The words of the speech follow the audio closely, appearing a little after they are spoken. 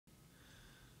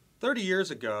30 years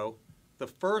ago, the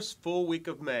first full week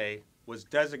of May was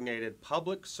designated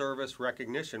Public Service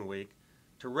Recognition Week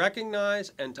to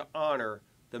recognize and to honor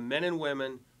the men and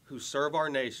women who serve our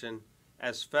nation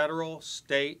as federal,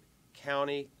 state,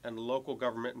 county, and local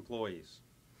government employees.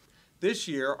 This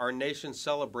year, our nation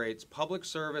celebrates Public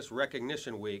Service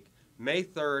Recognition Week, May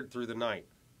 3rd through the 9th.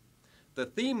 The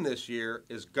theme this year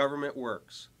is Government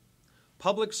Works.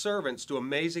 Public servants do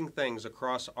amazing things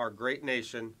across our great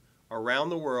nation, around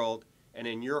the world, and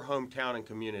in your hometown and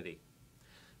community.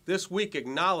 This week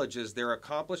acknowledges their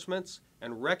accomplishments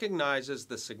and recognizes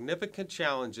the significant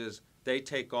challenges they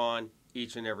take on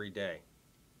each and every day.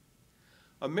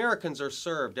 Americans are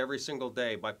served every single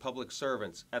day by public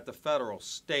servants at the federal,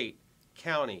 state,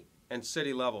 county, and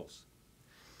city levels.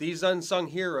 These unsung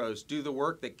heroes do the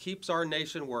work that keeps our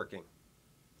nation working.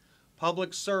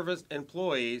 Public service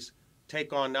employees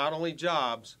take on not only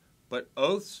jobs, but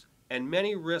oaths, and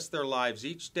many risk their lives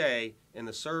each day in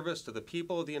the service to the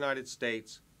people of the United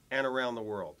States and around the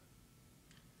world.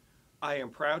 I am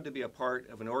proud to be a part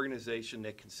of an organization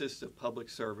that consists of public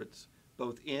servants,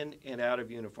 both in and out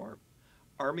of uniform.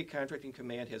 Army Contracting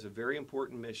Command has a very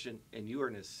important mission, and you are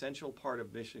an essential part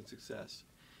of mission success.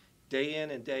 Day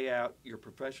in and day out, your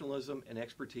professionalism and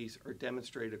expertise are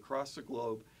demonstrated across the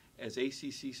globe as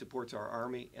ACC supports our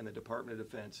Army and the Department of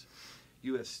Defense.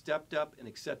 You have stepped up and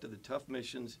accepted the tough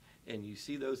missions, and you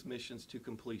see those missions to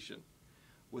completion.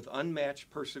 With unmatched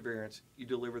perseverance, you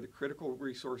deliver the critical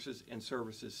resources and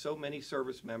services so many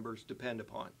service members depend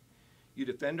upon. You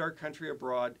defend our country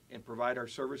abroad and provide our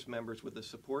service members with the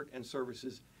support and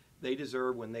services they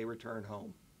deserve when they return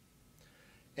home.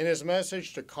 In his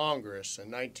message to Congress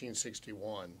in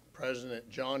 1961, President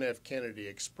John F. Kennedy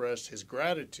expressed his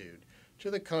gratitude to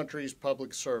the country's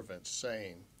public servants,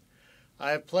 saying,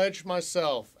 "I have pledged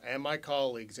myself and my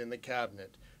colleagues in the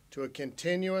Cabinet to a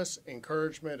continuous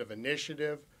encouragement of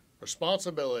initiative,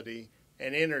 responsibility,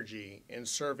 and energy in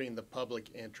serving the public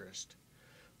interest.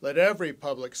 Let every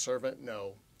public servant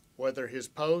know, whether his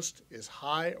post is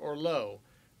high or low,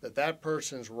 that that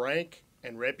person's rank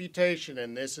and reputation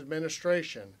in this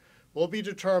administration will be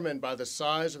determined by the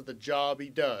size of the job he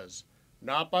does,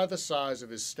 not by the size of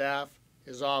his staff,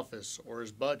 his office, or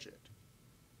his budget."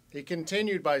 He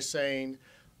continued by saying,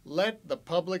 "Let the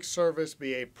public service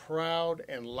be a proud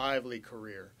and lively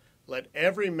career. Let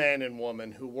every man and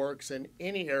woman who works in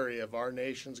any area of our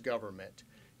nation's government,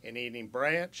 in any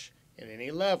branch, in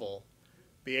any level,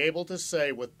 be able to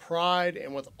say with pride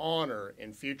and with honor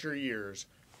in future years,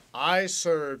 'I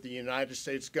served the United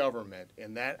States government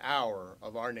in that hour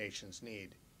of our nation's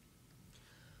need.'"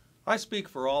 I speak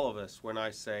for all of us when I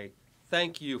say,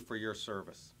 thank you for your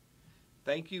service.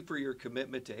 Thank you for your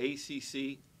commitment to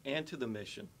ACC and to the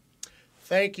mission.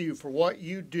 Thank you for what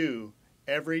you do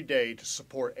every day to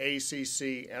support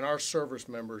ACC and our service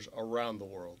members around the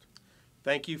world.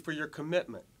 Thank you for your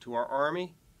commitment to our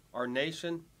Army, our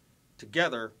nation.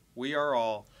 Together, we are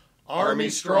all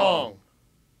Army Strong.